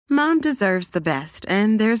Mom deserves the best,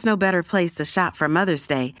 and there's no better place to shop for Mother's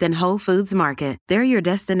Day than Whole Foods Market. They're your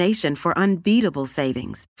destination for unbeatable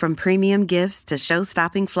savings, from premium gifts to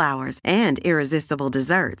show-stopping flowers and irresistible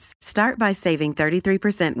desserts. Start by saving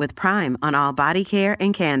 33% with Prime on all body care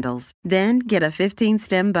and candles. Then get a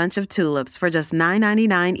 15-stem bunch of tulips for just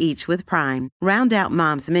 $9.99 each with Prime. Round out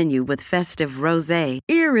Mom's menu with festive rosé,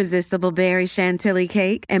 irresistible berry chantilly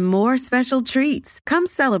cake, and more special treats. Come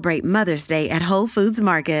celebrate Mother's Day at Whole Foods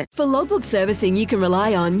Market. For logbook servicing you can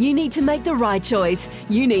rely on, you need to make the right choice.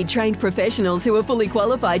 You need trained professionals who are fully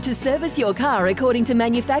qualified to service your car according to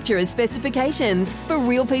manufacturer's specifications. For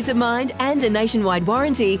real peace of mind and a nationwide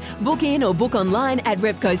warranty, book in or book online at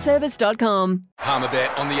repcoservice.com.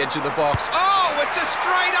 Palmerbet on the edge of the box. Oh, it's a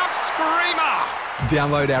straight-up screamer!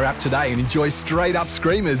 Download our app today and enjoy straight-up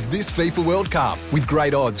screamers this FIFA World Cup with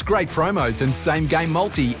great odds, great promos and same-game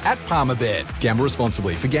multi at Palmerbet. Gamble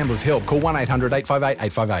responsibly. For Gamblers' Help, call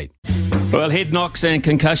 1-800-858-858. Well, head knocks and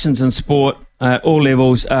concussions in sport at all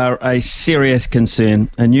levels are a serious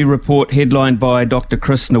concern. A new report headlined by Dr.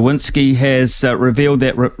 Chris Nowinski has revealed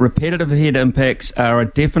that repetitive head impacts are a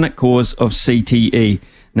definite cause of CTE.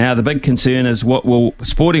 Now, the big concern is what will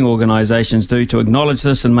sporting organisations do to acknowledge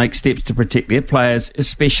this and make steps to protect their players,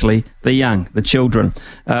 especially the young, the children.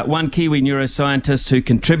 One Kiwi neuroscientist who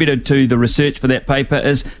contributed to the research for that paper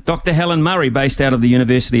is Dr. Helen Murray, based out of the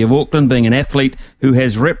University of Auckland, being an athlete who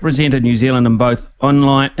has represented New Zealand in both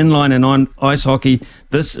inline and on ice hockey.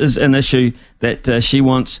 This is an issue that she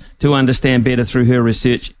wants to understand better through her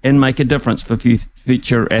research and make a difference for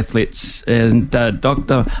future athletes. And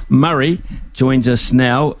Dr. Murray joins us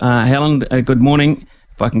now. Helen, good morning.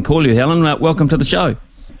 If I can call you Helen, welcome to the show.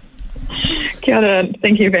 Kia ora.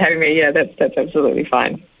 Thank you for having me. Yeah, that's absolutely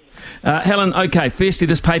fine. Helen, okay, firstly,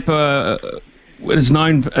 this paper is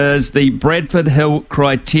known as the Bradford Hill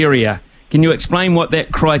criteria. Can you explain what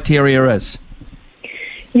that criteria is?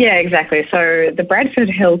 Yeah, exactly. So the Bradford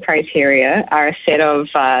Hill criteria are a set of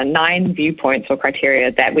 9 viewpoints or criteria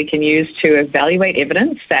that we can use to evaluate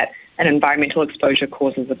evidence that an environmental exposure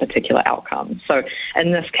causes a particular outcome. So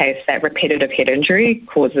in this case, that repetitive head injury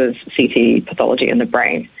causes CTE pathology in the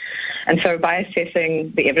brain. And so by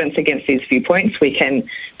assessing the evidence against these viewpoints, we can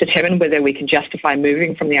determine whether we can justify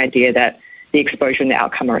moving from the idea that the exposure and the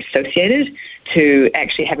outcome are associated to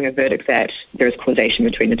actually having a verdict that there is causation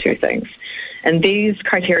between the two things. And these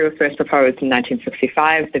criteria were first proposed in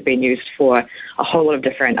 1965. They've been used for a whole lot of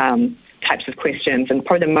different types of questions, and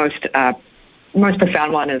probably the most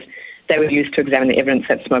profound one is they were used to examine the evidence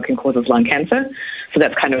that smoking causes lung cancer. So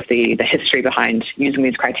that's kind of the history behind using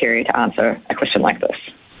these criteria to answer a question like this.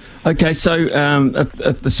 Okay, so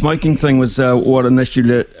if the smoking thing was what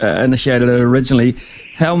initiated it originally,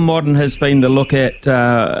 how modern has been the look at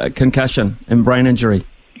concussion and brain injury?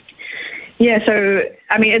 Yeah, so,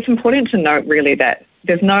 I mean, it's important to note, really, that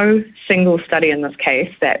there's no single study in this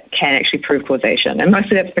case that can actually prove causation. And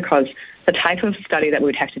mostly that's because the type of study that we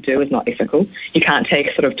would have to do is not ethical. You can't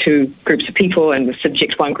take sort of two groups of people and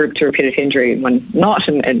subject one group to repetitive injury and one not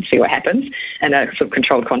and see what happens in a sort of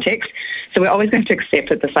controlled context. So we're always going to have to accept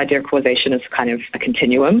that this idea of causation is kind of a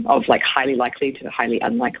continuum of like highly likely to highly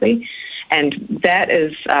unlikely. And that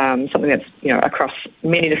is something that's, across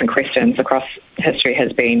many different questions across history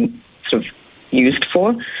has been sort of used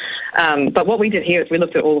for. But what we did here is we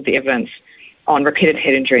looked at all of the evidence on repetitive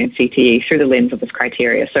head injury and CTE through the lens of this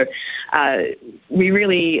criteria. So we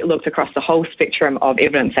really looked across the whole spectrum of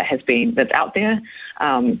evidence that's out there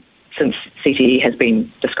since CTE has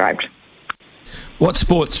been described. What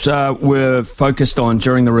sports were focused on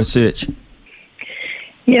during the research?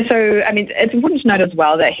 Yeah, so, I mean, it's important to note as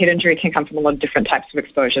well that head injury can come from a lot of different types of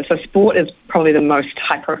exposure. So sport is probably the most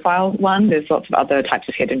high-profile one. There's lots of other types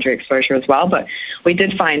of head injury exposure as well. But we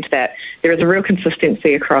did find that there is a real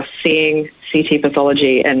consistency across seeing CT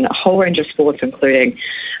pathology in a whole range of sports, including,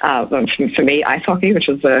 for me, ice hockey, which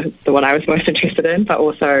was the one I was most interested in, but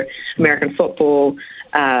also American football,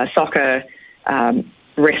 soccer,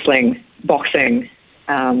 wrestling, boxing,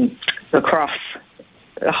 lacrosse,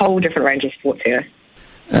 a whole different range of sports here.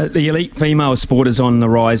 The elite female sport is on the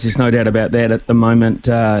rise. There's no doubt about that at the moment,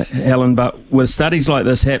 Helen. But with studies like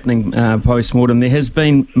this happening post-mortem, has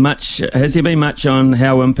there been much on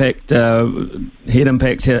how head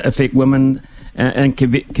impacts affect women and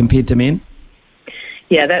compared to men?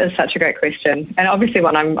 Yeah, that is such a great question, and obviously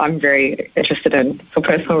one I'm very interested in for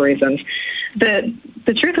personal reasons.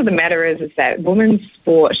 The truth of the matter is that women's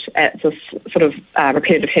sport at this sort of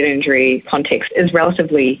repetitive head injury context is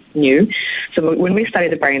relatively new. So when we study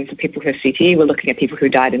the brains of people who have CTE, we're looking at people who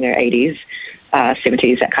died in their 80s,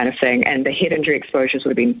 70s, that kind of thing, and the head injury exposures would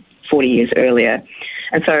have been 40 years earlier.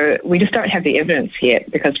 And so we just don't have the evidence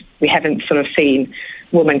yet because we haven't sort of seen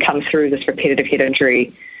women come through this repetitive head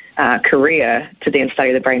injury career to then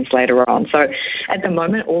study the brains later on. So at the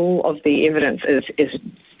moment, all of the evidence is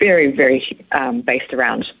very, very based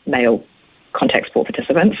around male contact sport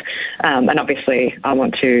participants. And obviously, I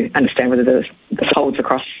want to understand whether this holds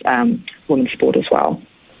across women's sport as well.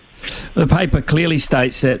 The paper clearly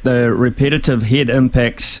states that the repetitive head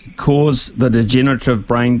impacts cause the degenerative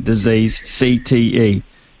brain disease CTE.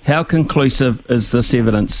 How conclusive is this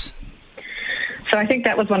evidence? So I think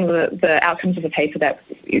that was one of the outcomes of the paper that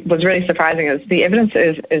was really surprising. Is the evidence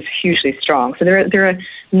is hugely strong. So there are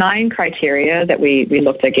 9 criteria that we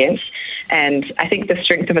looked against, and I think the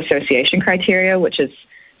strength of association criteria, which is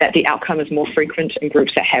that the outcome is more frequent in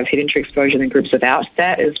groups that have head injury exposure than groups without,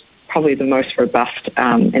 that is probably the most robust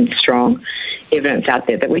and strong evidence out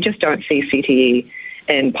there, that we just don't see CTE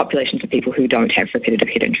in populations of people who don't have repetitive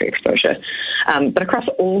head injury exposure. But across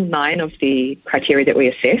all 9 of the criteria that we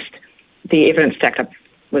assessed, the evidence stacked up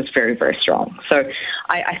was very, very strong. So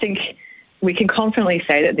I think we can confidently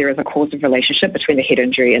say that there is a causal relationship between the head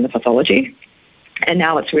injury and the pathology. And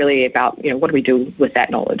now it's really about, what do we do with that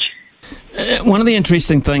knowledge? One of the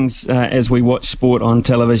interesting things as we watch sport on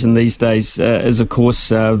television these days is, of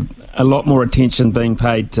course, a lot more attention being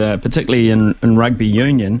paid, particularly in rugby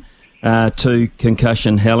union, to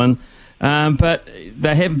concussion, Helen. But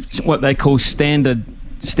they have what they call standard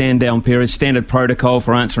stand-down periods, standard protocol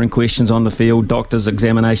for answering questions on the field, doctors'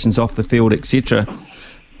 examinations off the field, etc.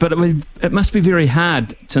 But it must be very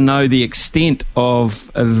hard to know the extent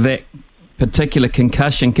of that particular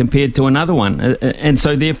concussion compared to another one. And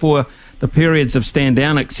so, therefore, the periods of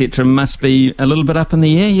stand-down, etc., must be a little bit up in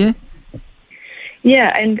the air, yeah?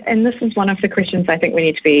 Yeah, and this is one of the questions I think we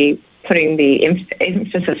need to be putting the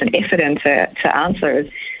emphasis and effort into to answer.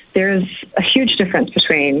 Is there is a huge difference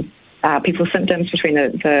between people's symptoms, between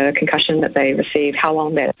the concussion that they receive, how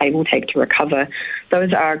long that they will take to recover.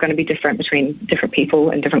 Those are going to be different between different people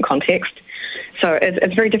in different contexts. So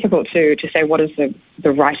it's very difficult to say what is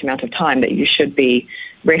the right amount of time that you should be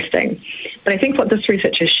resting. But I think what this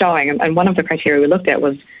research is showing, and one of the criteria we looked at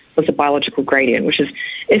was a biological gradient, which is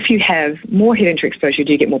if you have more head injury exposure,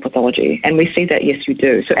 do you get more pathology? And we see that, yes, you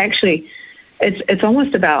do. So actually, it's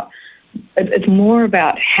almost about, it's more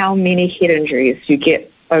about how many head injuries you get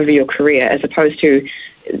over your career as opposed to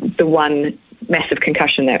the one massive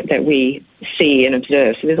concussion that we see and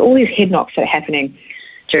observe. So there's all these head knocks that are happening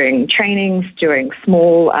during trainings, during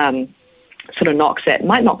small sort of knocks that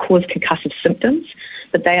might not cause concussive symptoms,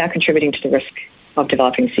 but they are contributing to the risk of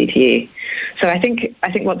developing CTE. So I think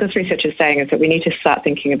what this research is saying is that we need to start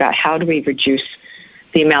thinking about how do we reduce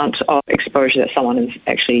the amount of exposure that someone is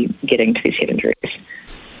actually getting to these head injuries.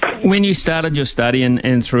 When you started your study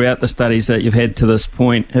and throughout the studies that you've had to this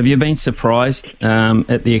point, have you been surprised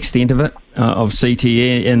at the extent of it, of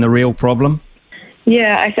CTE and the real problem?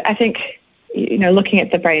 Yeah, I think, looking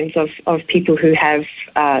at the brains of people who have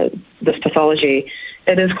this pathology,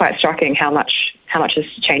 it is quite striking how much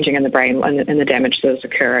is changing in the brain and the damage that is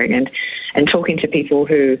occurring. And talking to people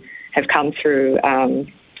who have come through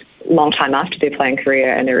long time after their playing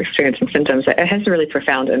career and they're experiencing symptoms, it has a really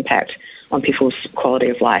profound impact on people's quality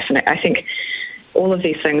of life. And I think all of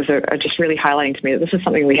these things are just really highlighting to me that this is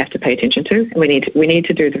something we have to pay attention to, and we need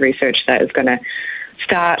to do the research that is going to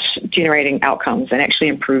start generating outcomes and actually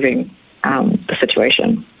improving the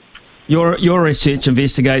situation. Your research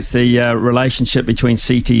investigates the relationship between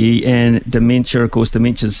CTE and dementia. Of course,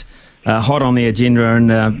 dementia's hot on the agenda,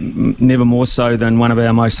 and never more so than one of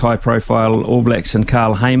our most high-profile All Blacks and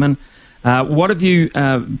Carl Heyman. What have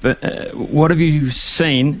you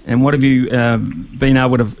seen, and what have you been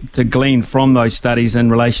able to glean from those studies in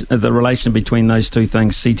the relation between those two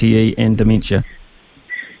things, CTE and dementia?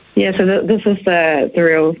 Yeah, so this is the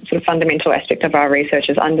real sort of fundamental aspect of our research,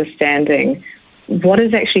 is understanding what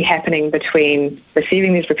is actually happening between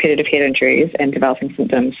receiving these repetitive head injuries and developing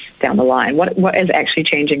symptoms down the line. What is actually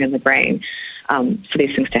changing in the brain for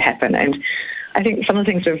these things to happen? And I think some of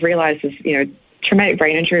the things we've realised is, traumatic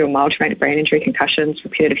brain injury or mild traumatic brain injury, concussions,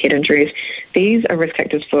 repetitive head injuries, these are risk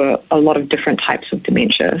factors for a lot of different types of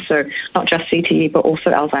dementia. So not just CTE, but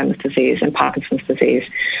also Alzheimer's disease and Parkinson's disease.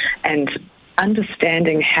 And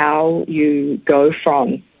understanding how you go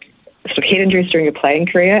from sort of head injuries during your playing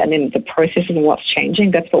career and then the processes and what's changing,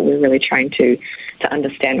 that's what we're really trying to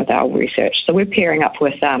understand with our research. So we're pairing up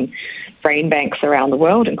with brain banks around the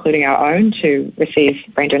world, including our own, to receive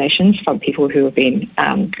brain donations from people who have been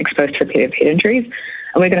exposed to repetitive head injuries.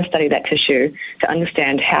 And we're going to study that tissue to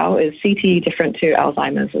understand how is CTE different to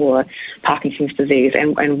Alzheimer's or Parkinson's disease,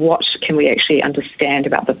 and what can we actually understand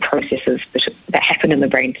about the processes that happen in the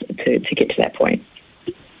brain to get to that point.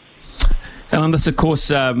 And this, of course,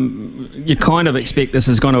 you kind of expect this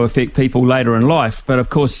is going to affect people later in life, but of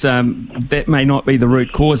course that may not be the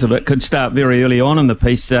root cause of it. Could start very early on in the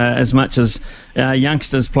piece, as much as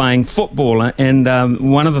youngsters playing football. And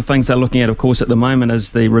one of the things they're looking at, of course, at the moment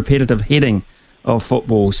is the repetitive heading of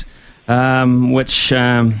footballs, which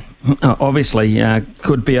obviously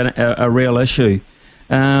could be a real issue.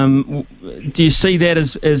 Do you see that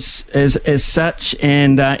as such,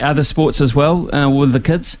 and other sports as well with the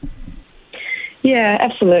kids? Yeah,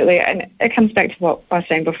 absolutely. And it comes back to what I was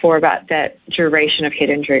saying before about that duration of head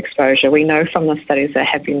injury exposure. We know from the studies that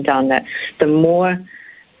have been done that the more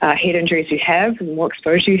head injuries you have, the more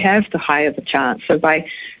exposure you have, the higher the chance. So by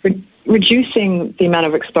reducing the amount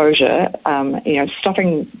of exposure,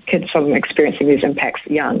 stopping kids from experiencing these impacts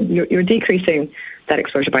young, you're decreasing that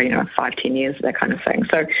exposure by 5-10 years, that kind of thing.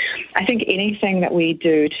 So I think anything that we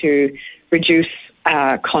do to reduce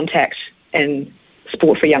contact in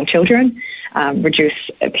sport for young children, reduce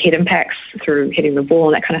head impacts through hitting the ball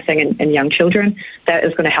and that kind of thing in young children, that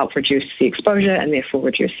is going to help reduce the exposure and therefore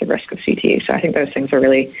reduce the risk of CTE. So I think those things are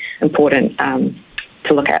really important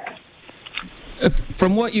to look at.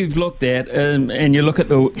 From what you've looked at, and you look at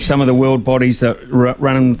some of the world bodies that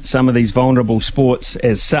run some of these vulnerable sports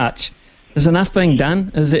as such, is enough being done?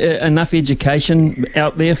 Is there enough education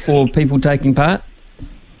out there for people taking part?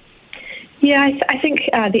 Yeah, I think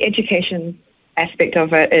the education aspect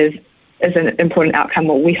of it is an important outcome.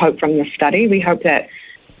 What we hope from this study, we hope that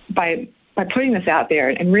by putting this out there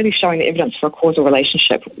and really showing the evidence for a causal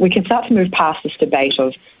relationship, we can start to move past this debate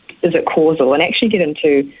of is it causal and actually get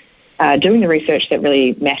into doing the research that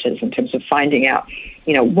really matters in terms of finding out,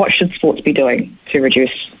 what should sports be doing to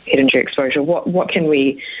reduce head injury exposure? What can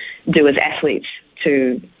we do as athletes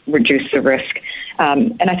to reduce the risk?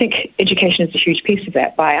 And I think education is a huge piece of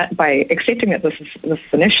that. By accepting that this is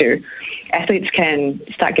an issue, athletes can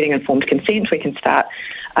start getting informed consent. We can start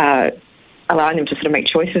allowing them to sort of make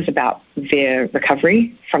choices about their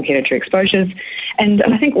recovery from head injury exposures. And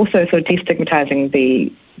I think also sort of destigmatizing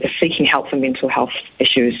the seeking help for mental health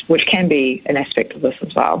issues, which can be an aspect of this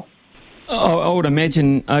as well. I would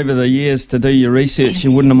imagine over the years to do your research,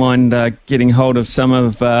 you wouldn't mind getting hold of some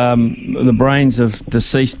of the brains of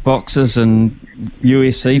deceased boxers and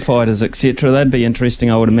UFC fighters, etc. That'd be interesting,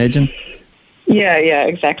 I would imagine. Yeah,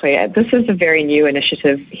 exactly. This is a very new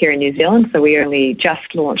initiative here in New Zealand. So we only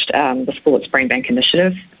just launched the Sports Brain Bank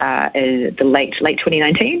Initiative in the late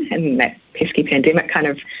 2019, and that pesky pandemic kind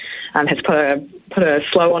of has put a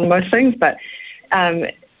slow on most things. But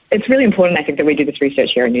it's really important, I think, that we do this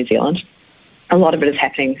research here in New Zealand. A lot of it is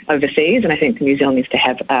happening overseas, and I think New Zealand needs to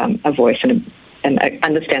have a voice and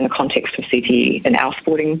understand the context of CTE in our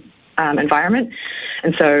sporting environment.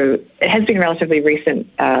 And so it has been a relatively recent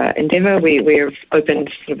endeavour. We've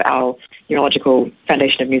opened sort of our Neurological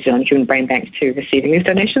Foundation of New Zealand Human Brain Bank to receiving these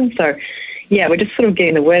donations. So yeah, we're just sort of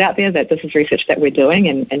getting the word out there that this is research that we're doing,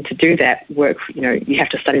 and to do that work, you have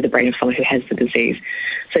to study the brain of someone who has the disease.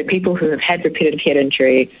 So people who have had repetitive head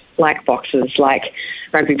injury, like boxers, like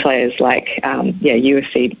rugby players, like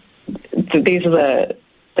UFC, these are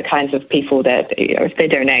the kinds of people that, if they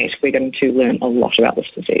donate, we're going to learn a lot about this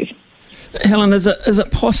disease. Helen, is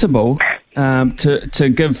it possible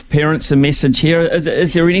to give parents a message here?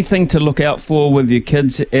 Is there anything to look out for with your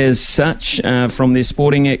kids as such from their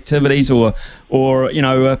sporting activities, or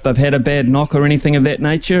if they've had a bad knock or anything of that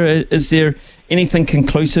nature? Is there anything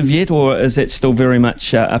conclusive yet, or is that still very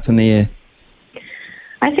much up in the air?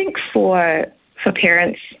 I think for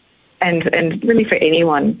parents and really for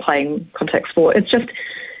anyone playing contact sport, it's just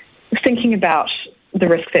thinking about the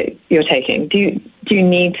risk that you're taking. Do you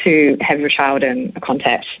need to have your child in a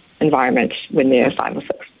contact environment when they're 5 or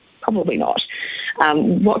 6? Probably not.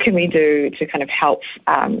 What can we do to kind of help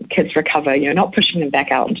kids recover? Not pushing them back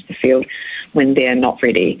out into the field when they're not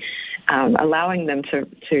ready. Allowing them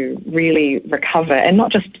to really recover, and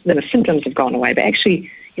not just the symptoms have gone away, but actually,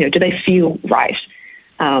 do they feel right?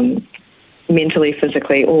 Mentally,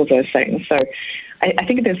 physically, all of those things. So I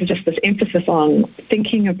think there's just this emphasis on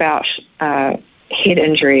thinking about head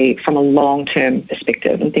injury from a long-term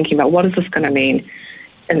perspective and thinking about what is this going to mean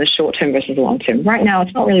in the short term versus the long term. Right now,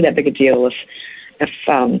 it's not really that big a deal if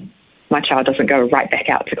my child doesn't go right back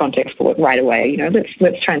out to contact sport right away.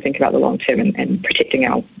 Let's try and think about the long term and protecting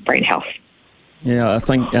our brain health. Yeah, I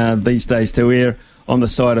think these days to err on the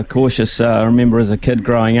side of cautious. I remember as a kid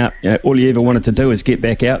growing up, all you ever wanted to do is get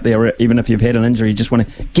back out there. Even if you've had an injury, you just want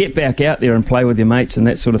to get back out there and play with your mates and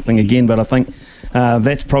that sort of thing again. But I think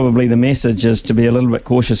that's probably the message, is to be a little bit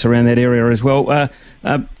cautious around that area as well.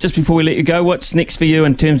 Just before we let you go, what's next for you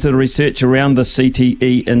in terms of the research around the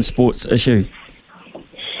CTE in sports issue?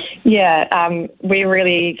 Yeah, we're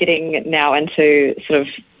really getting now into sort of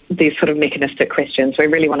these sort of mechanistic questions. We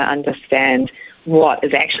really want to understand what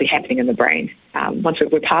is actually happening in the brain. Once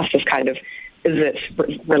we're past this kind of, is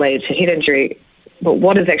it related to head injury, but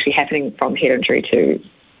what is actually happening from head injury to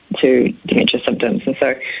dementia symptoms? And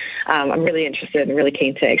so I'm really interested and really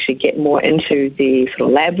keen to actually get more into the sort of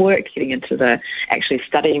lab work, getting into the actually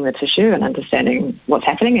studying the tissue and understanding what's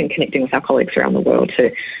happening and connecting with our colleagues around the world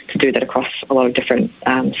to do that across a lot of different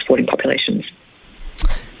sporting populations.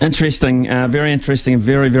 Interesting, very interesting, and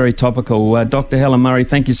very, very topical. Dr. Helen Murray,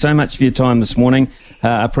 thank you so much for your time this morning.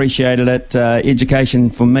 Appreciated it. Education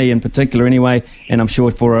for me in particular anyway, and I'm sure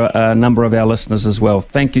for a number of our listeners as well.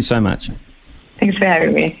 Thank you so much. Thanks for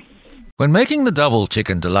having me. When making the double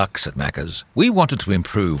chicken deluxe at Macca's, we wanted to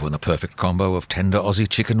improve on the perfect combo of tender Aussie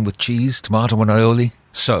chicken with cheese, tomato and aioli.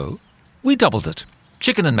 So, we doubled it.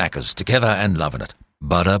 Chicken and Macca's, together and loving it.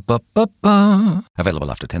 Ba-da-ba-ba-ba.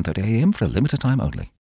 Available after 10:30 a.m. for a limited time only.